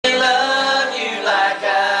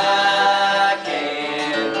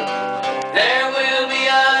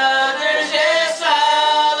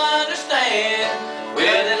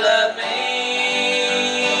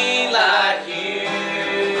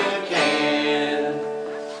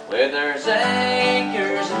When there's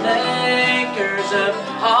acres and acres of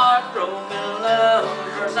heartbroken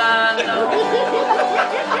lovers, I know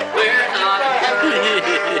we're not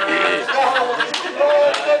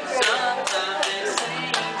perfect. Sometimes it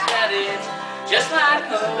seems that it's just like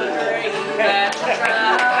a dream that you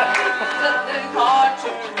try hard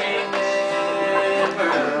to